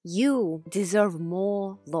You deserve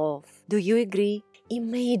more love. Do you agree?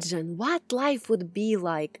 Imagine what life would be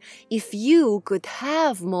like if you could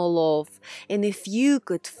have more love and if you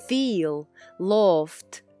could feel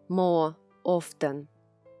loved more often.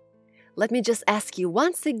 Let me just ask you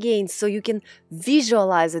once again so you can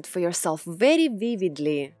visualize it for yourself very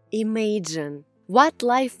vividly. Imagine what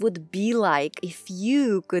life would be like if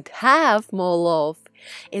you could have more love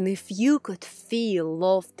and if you could feel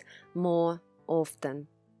loved more often.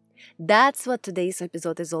 That's what today's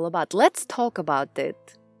episode is all about. Let's talk about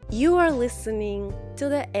it. You are listening to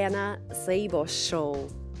the Anna Szabo Show,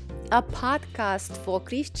 a podcast for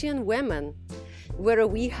Christian women where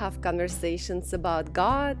we have conversations about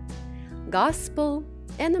God, gospel,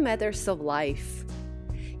 and the matters of life.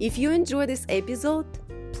 If you enjoy this episode,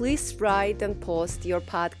 please write and post your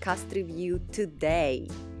podcast review today.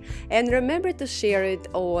 And remember to share it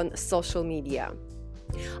on social media.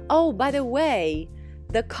 Oh, by the way,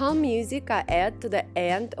 the calm music I add to the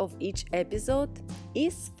end of each episode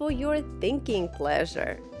is for your thinking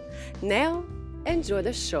pleasure. Now, enjoy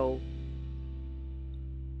the show.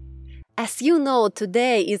 As you know,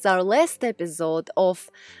 today is our last episode of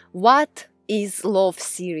What is Love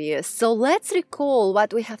series. So let's recall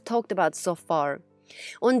what we have talked about so far.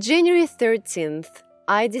 On January 13th,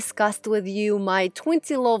 I discussed with you my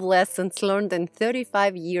 20 love lessons learned in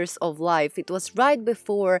 35 years of life. It was right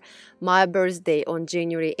before my birthday on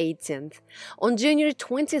January 18th. On January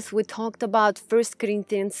 20th, we talked about 1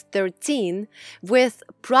 Corinthians 13 with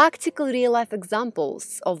practical real-life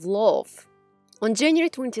examples of love. On January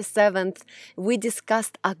 27th, we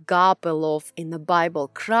discussed agape love in the Bible,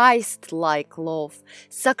 Christ-like love,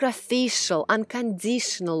 sacrificial,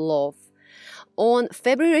 unconditional love. On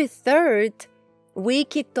February 3rd, we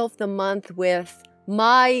kicked off the month with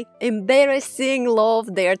my embarrassing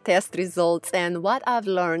love dare test results and what I've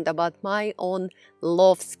learned about my own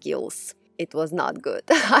love skills. It was not good.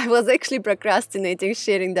 I was actually procrastinating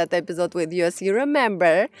sharing that episode with you. As you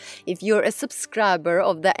remember, if you're a subscriber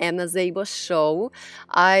of the Anna Szabo Show,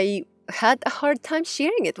 I had a hard time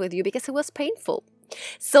sharing it with you because it was painful.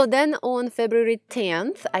 So then on February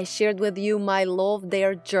 10th, I shared with you my love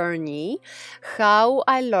dare journey, how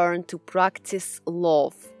I learned to practice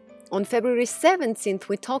love. On February 17th,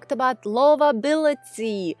 we talked about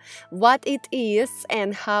lovability, what it is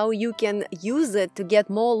and how you can use it to get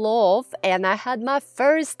more love. And I had my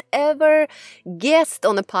first ever guest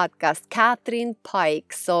on the podcast, Catherine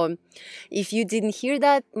Pike. So if you didn't hear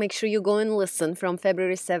that, make sure you go and listen from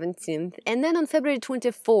February 17th. And then on February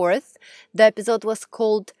 24th, the episode was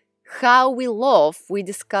called How We Love. We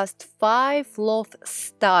discussed 5 love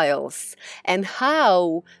styles and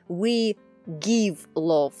how we give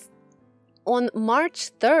love. On March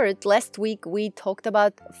 3rd, last week, we talked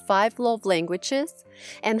about 5 love languages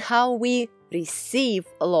and how we receive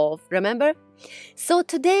love. Remember? So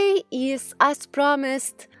today is, as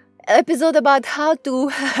promised, an episode about how to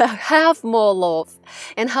have more love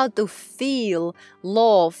and how to feel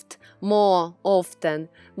loved more often.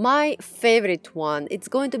 My favorite one. It's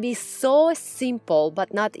going to be so simple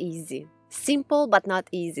but not easy. Simple but not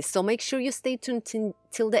easy. So make sure you stay tuned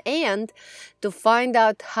till the end to find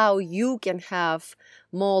out how you can have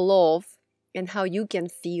more love and how you can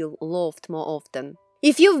feel loved more often.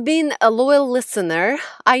 If you've been a loyal listener,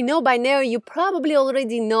 I know by now you probably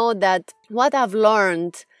already know that what I've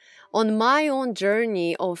learned on my own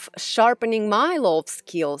journey of sharpening my love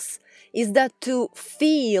skills is that to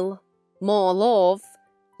feel more love,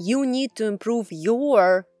 you need to improve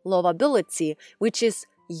your lovability, which is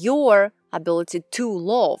your ability to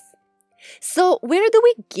love. So where do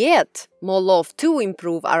we get more love to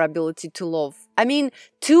improve our ability to love? I mean,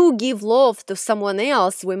 to give love to someone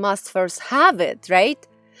else, we must first have it, right?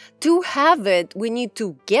 To have it, we need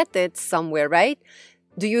to get it somewhere, right?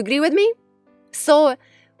 Do you agree with me? So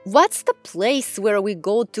what's the place where we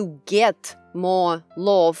go to get more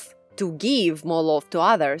love, to give more love to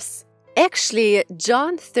others? Actually,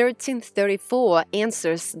 John 13:34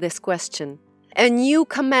 answers this question. A new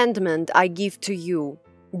commandment I give to you,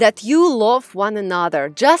 that you love one another,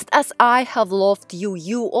 just as I have loved you,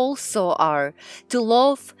 you also are to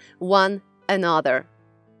love one another.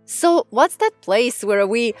 So what's that place where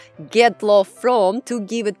we get love from to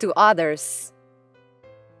give it to others?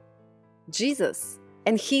 Jesus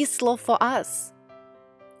and His love for us.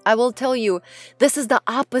 I will tell you, this is the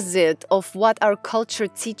opposite of what our culture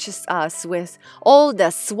teaches us with all the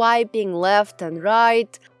swiping left and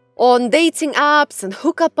right, on dating apps and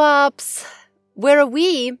hookup apps, where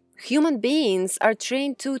we, human beings, are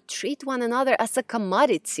trained to treat one another as a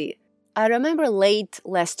commodity. I remember late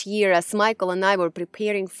last year as Michael and I were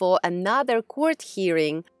preparing for another court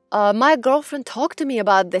hearing, my girlfriend talked to me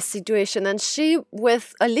about this situation, and she,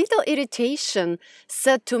 with a little irritation,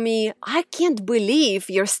 said to me, I can't believe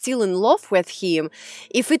you're still in love with him.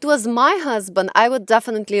 If it was my husband, I would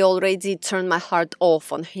definitely already turn my heart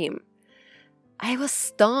off on him. I was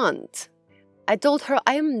stunned. I told her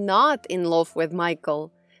I am not in love with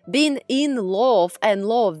Michael. Being in love and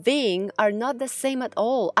loving are not the same at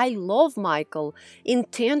all. I love Michael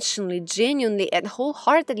intentionally, genuinely, and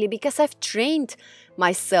wholeheartedly because I've trained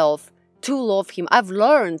myself to love him. I've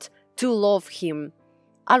learned to love him.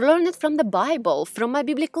 I learned it from the Bible, from my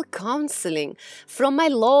biblical counseling, from my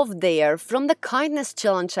love there, from the kindness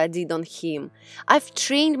challenge I did on him. I've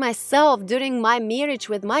trained myself during my marriage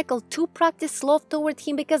with Michael to practice love toward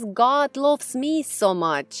him because God loves me so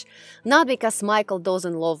much. Not because Michael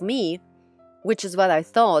doesn't love me, which is what I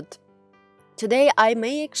thought. Today I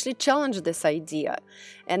may actually challenge this idea,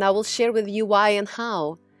 and I will share with you why and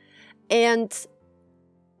how. And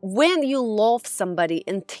when you love somebody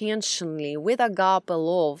intentionally with agape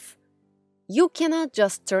love, you cannot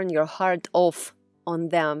just turn your heart off on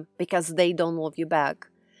them because they don't love you back.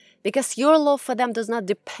 Because your love for them does not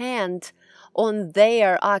depend on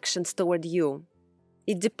their actions toward you.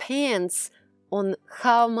 It depends on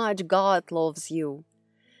how much God loves you.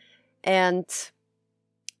 And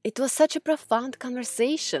it was such a profound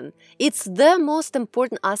conversation. It's the most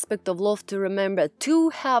important aspect of love to remember, to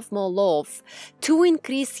have more love, to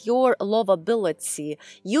increase your lovability.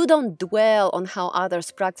 You don't dwell on how others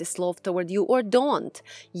practice love toward you or don't.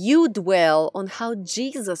 You dwell on how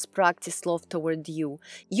Jesus practiced love toward you.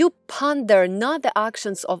 You ponder not the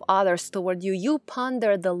actions of others toward you. You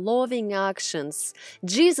ponder the loving actions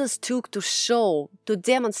Jesus took to show, to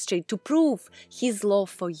demonstrate, to prove his love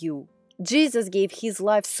for you. Jesus gave his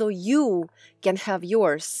life so you can have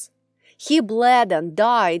yours. He bled and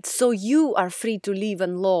died so you are free to live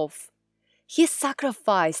and love. He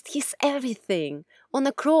sacrificed his everything on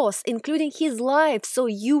a cross, including his life, so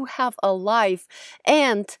you have a life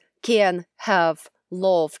and can have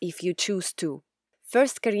love if you choose to.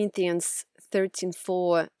 1 Corinthians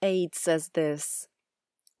 13:4-8 says this: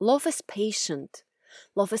 Love is patient.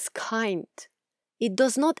 Love is kind. It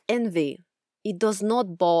does not envy. It does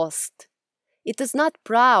not boast. It is not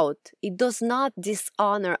proud. It does not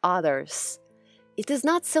dishonor others. It is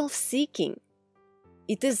not self-seeking.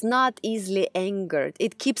 It is not easily angered.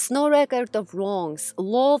 It keeps no record of wrongs.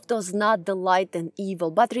 Love does not delight in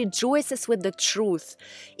evil, but rejoices with the truth.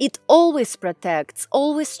 It always protects,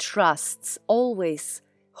 always trusts, always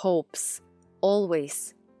hopes,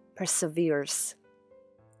 always perseveres.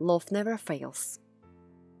 Love never fails.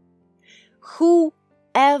 Who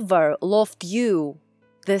ever loved you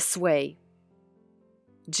this way?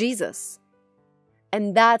 Jesus.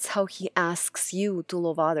 And that's how he asks you to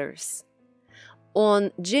love others.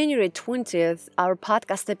 On January 20th, our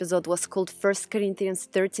podcast episode was called 1 Corinthians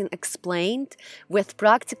 13 Explained, with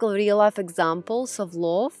practical real-life examples of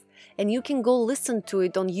love. And you can go listen to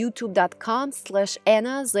it on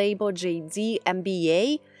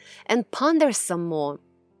youtube.com/AnnaZaboJDMBA and ponder some more.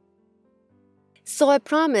 So I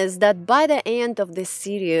promise that by the end of this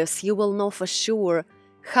series, you will know for sure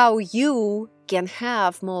how you can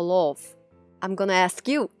have more love. I'm gonna ask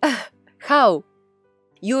you, how?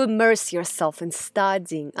 You immerse yourself in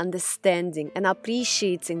studying, understanding, and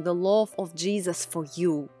appreciating the love of Jesus for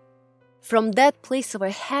you. From that place of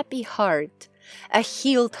a happy heart, a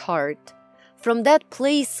healed heart, from that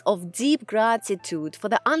place of deep gratitude for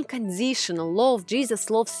the unconditional love Jesus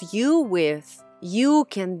loves you with, you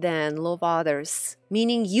can then love others,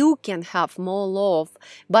 meaning you can have more love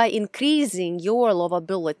by increasing your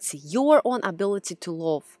lovability, your own ability to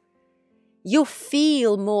love. You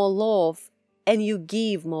feel more love and you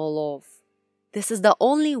give more love. This is the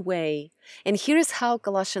only way. And here's how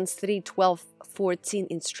Colossians 3:12-14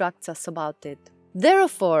 instructs us about it.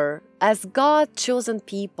 Therefore, as God-chosen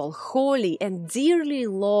people, holy and dearly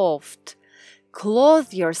loved,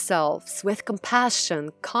 clothe yourselves with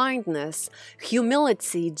compassion, kindness,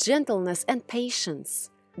 humility, gentleness, and patience.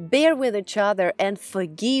 Bear with each other and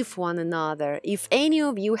forgive one another. If any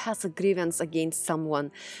of you has a grievance against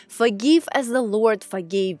someone, forgive as the Lord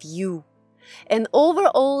forgave you. And over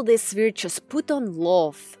all these virtues put on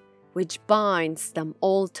love, which binds them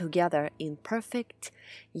all together in perfect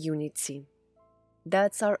unity.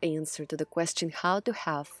 That's our answer to the question how to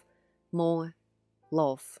have more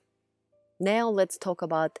love. Now let's talk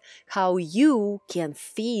about how you can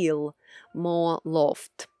feel more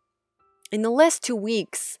loved. In the last 2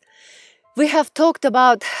 weeks, we have talked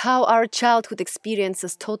about how our childhood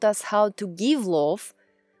experiences taught us how to give love,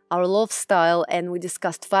 our love style, and we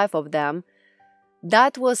discussed 5 of them.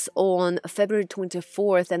 That was on February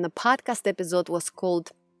 24th, and the podcast episode was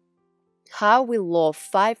called how we love,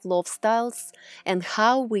 5 love styles, and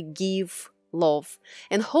how we give love.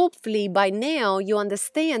 And hopefully by now you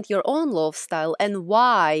understand your own love style and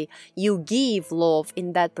why you give love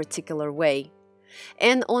in that particular way.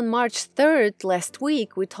 And on March 3rd, last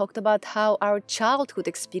week, we talked about how our childhood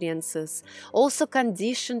experiences also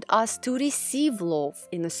conditioned us to receive love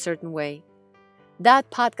in a certain way.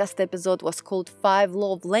 That podcast episode was called 5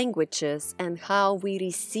 Love Languages and How We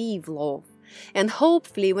Receive Love. And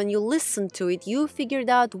hopefully when you listen to it, you figured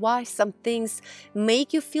out why some things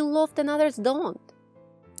make you feel loved and others don't.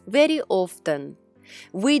 Very often,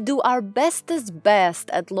 we do our bestest best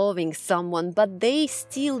at loving someone, but they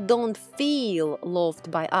still don't feel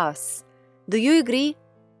loved by us. Do you agree?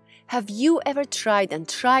 Have you ever tried and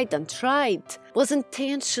tried and tried, was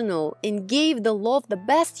intentional and gave the love the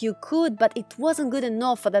best you could, but it wasn't good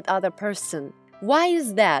enough for that other person? Why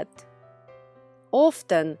is that?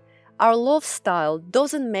 Often, our love style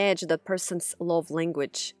doesn't match that person's love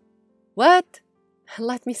language. What?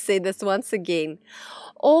 Let me say this once again.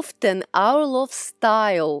 Often our love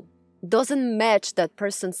style doesn't match that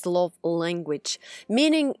person's love language,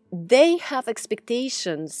 meaning they have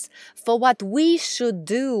expectations for what we should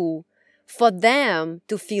do for them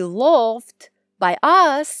to feel loved by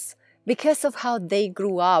us because of how they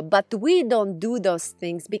grew up, but we don't do those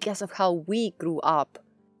things because of how we grew up.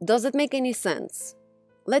 Does it make any sense?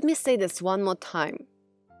 Let me say this one more time.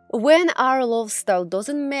 When our love style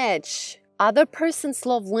doesn't match other person's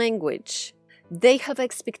love language, they have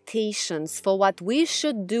expectations for what we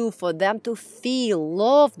should do for them to feel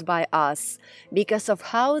loved by us because of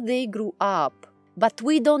how they grew up. But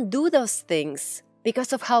we don't do those things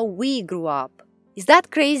because of how we grew up. Is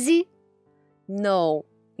that crazy? No,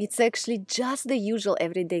 it's actually just the usual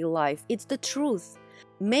everyday life. It's the truth.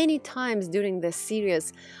 Many times during this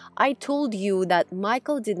series, I told you that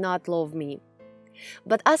Michael did not love me.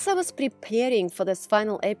 But as I was preparing for this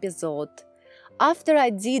final episode, after I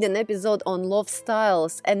did an episode on love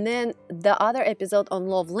styles and then the other episode on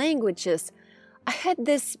love languages, I had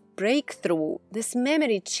this breakthrough, this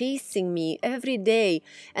memory chasing me every day,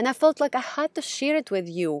 and I felt like I had to share it with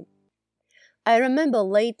you. I remember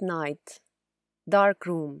late night, dark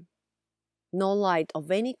room, no light of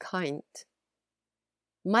any kind.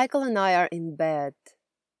 Michael and I are in bed,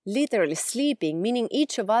 literally sleeping, meaning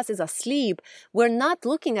each of us is asleep. We're not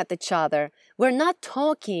looking at each other. We're not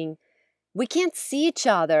talking. We can't see each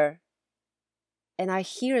other. And I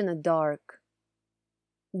hear in the dark,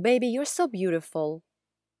 "Baby, you're so beautiful."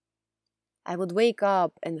 I would wake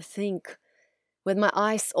up and think, with my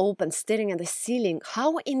eyes open, staring at the ceiling,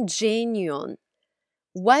 how ingenuine.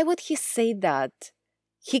 Why would he say that?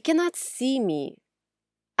 He cannot see me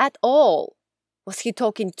at all. Was he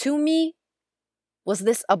talking to me? Was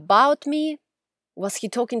this about me? Was he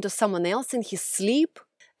talking to someone else in his sleep?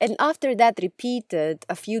 And after that repeated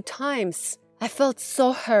a few times, I felt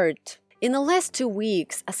so hurt. In the last 2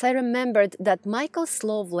 weeks, as I remembered that Michael's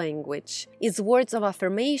love language is words of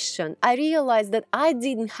affirmation, I realized that I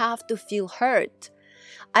didn't have to feel hurt.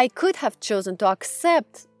 I could have chosen to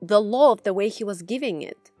accept the love the way he was giving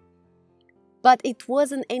it. But it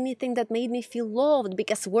wasn't anything that made me feel loved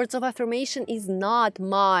because words of affirmation is not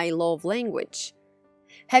my love language.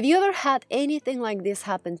 Have you ever had anything like this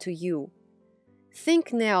happen to you?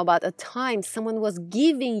 Think now about a time someone was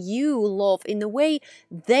giving you love in a way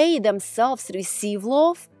they themselves receive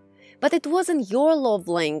love, but it wasn't your love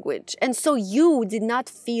language, and so you did not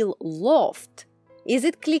feel loved. Is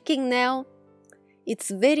it clicking now?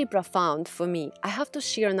 It's very profound for me. I have to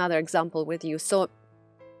share another example with you, so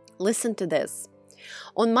listen to this.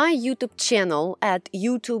 On my YouTube channel at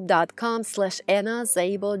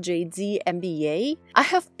youtube.com/AnnaZabelJDMBA, I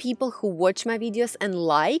have people who watch my videos and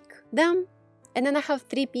like them, and then I have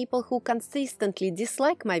 3 people who consistently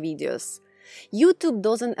dislike my videos. YouTube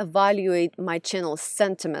doesn't evaluate my channel's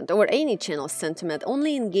sentiment or any channel's sentiment,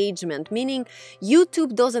 only engagement, meaning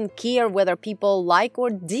YouTube doesn't care whether people like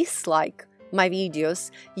or dislike my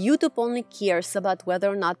videos. YouTube only cares about whether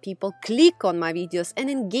or not people click on my videos and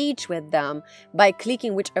engage with them by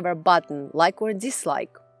clicking whichever button, like or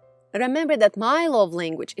dislike. Remember that my love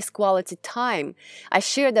language is quality time. I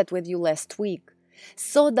shared that with you last week.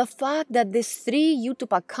 So the fact that these 3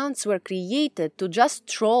 YouTube accounts were created to just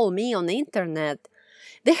troll me on the internet,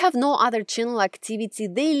 they have no other channel activity,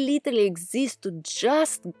 they literally exist to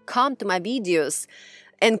just come to my videos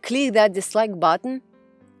and click that dislike button.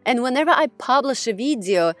 And whenever I publish a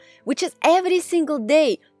video, which is every single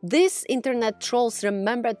day, these internet trolls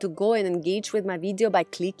remember to go and engage with my video by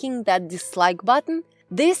clicking that dislike button.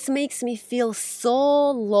 This makes me feel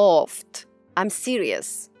so loved. I'm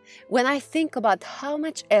serious. When I think about how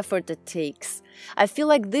much effort it takes I feel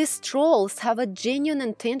like these trolls have a genuine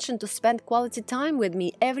intention to spend quality time with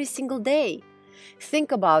me every single day.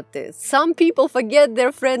 Think about this. Some people forget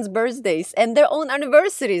their friends' birthdays and their own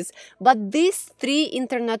anniversaries. But these 3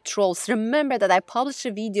 internet trolls remember that I publish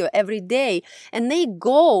a video every day, and they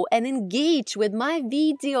go and engage with my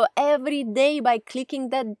video every day by clicking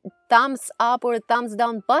that thumbs up or thumbs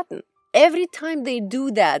down button. Every time they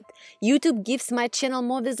do that, YouTube gives my channel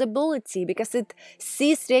more visibility because it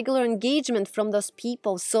sees regular engagement from those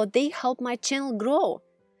people, so they help my channel grow.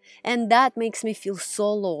 And that makes me feel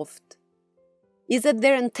so loved. Is it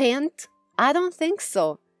their intent? I don't think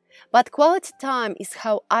so. But quality time is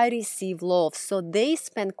how I receive love, so they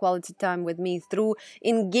spend quality time with me through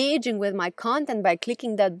engaging with my content by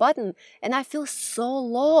clicking that button, and I feel so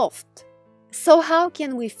loved. So how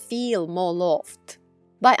can we feel more loved?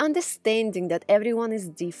 By understanding that everyone is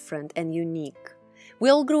different and unique. We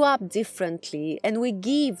all grew up differently, and we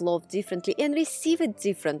give love differently and receive it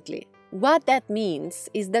differently. What that means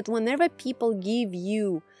is that whenever people give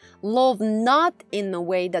you love not in a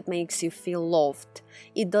way that makes you feel loved,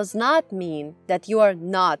 it does not mean that you are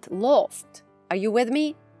not loved. Are you with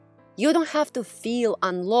me? You don't have to feel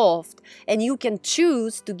unloved, and you can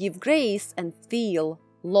choose to give grace and feel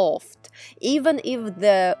loved, even if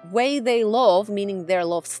the way they love, meaning their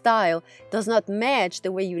love style, does not match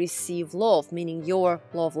the way you receive love, meaning your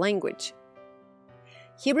love language.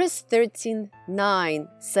 Hebrews 13:9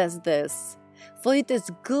 says this, "For it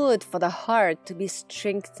is good for the heart to be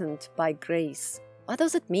strengthened by grace." What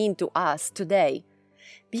does it mean to us today?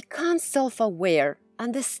 Become self-aware.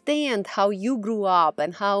 Understand how you grew up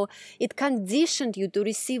and how it conditioned you to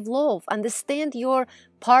receive love. Understand your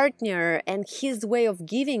partner and his way of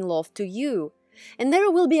giving love to you. And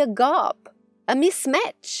there will be a gap, a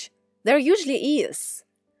mismatch. There usually is.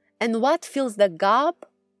 And what fills the gap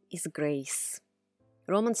is grace.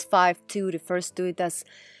 Romans 5:2 refers to it as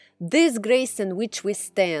this grace in which we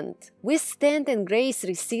stand. We stand in grace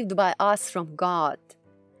received by us from God.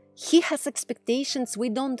 He has expectations we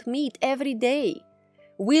don't meet every day.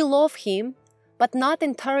 We love Him, but not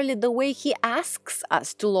entirely the way He asks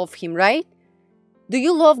us to love Him, right? Do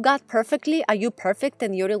you love God perfectly? Are you perfect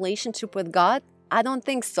in your relationship with God? I don't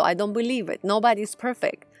think so. I don't believe it. Nobody is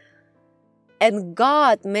perfect. And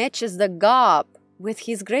God matches the gap with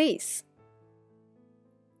His grace.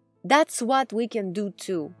 That's what we can do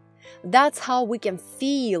too. That's how we can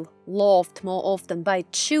feel loved more often, by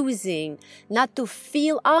choosing not to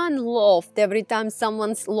feel unloved every time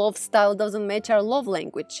someone's love style doesn't match our love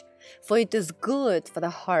language. For it is good for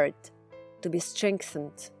the heart to be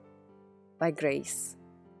strengthened by grace.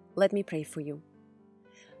 Let me pray for you.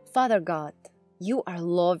 Father God, you are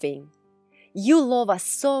loving. You love us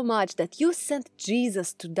so much that you sent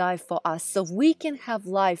Jesus to die for us so we can have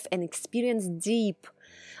life and experience deep,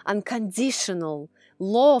 unconditional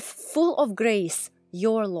love full of grace,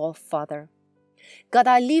 your love, Father. God,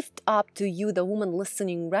 I lift up to you the woman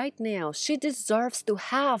listening right now. She deserves to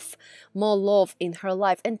have more love in her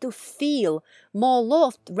life and to feel more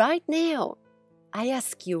loved right now. I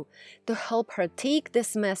ask you to help her take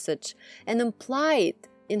this message and apply it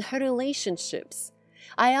in her relationships.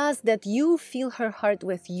 I ask that you fill her heart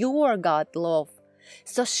with your God love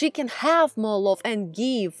so she can have more love and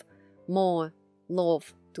give more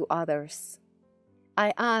love to others.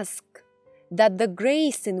 I ask that the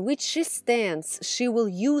grace in which she stands, she will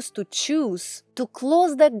use to choose to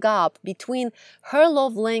close the gap between her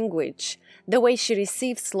love language, the way she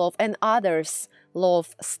receives love, and others'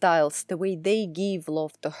 love styles, the way they give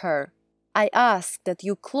love to her. I ask that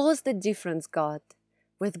you close the difference, God,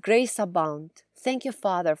 with grace abound. Thank you,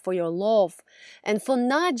 Father, for your love and for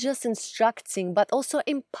not just instructing, but also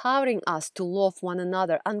empowering us to love one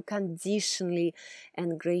another unconditionally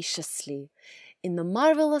and graciously. In the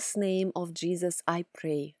marvelous name of Jesus, I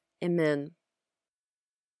pray. Amen.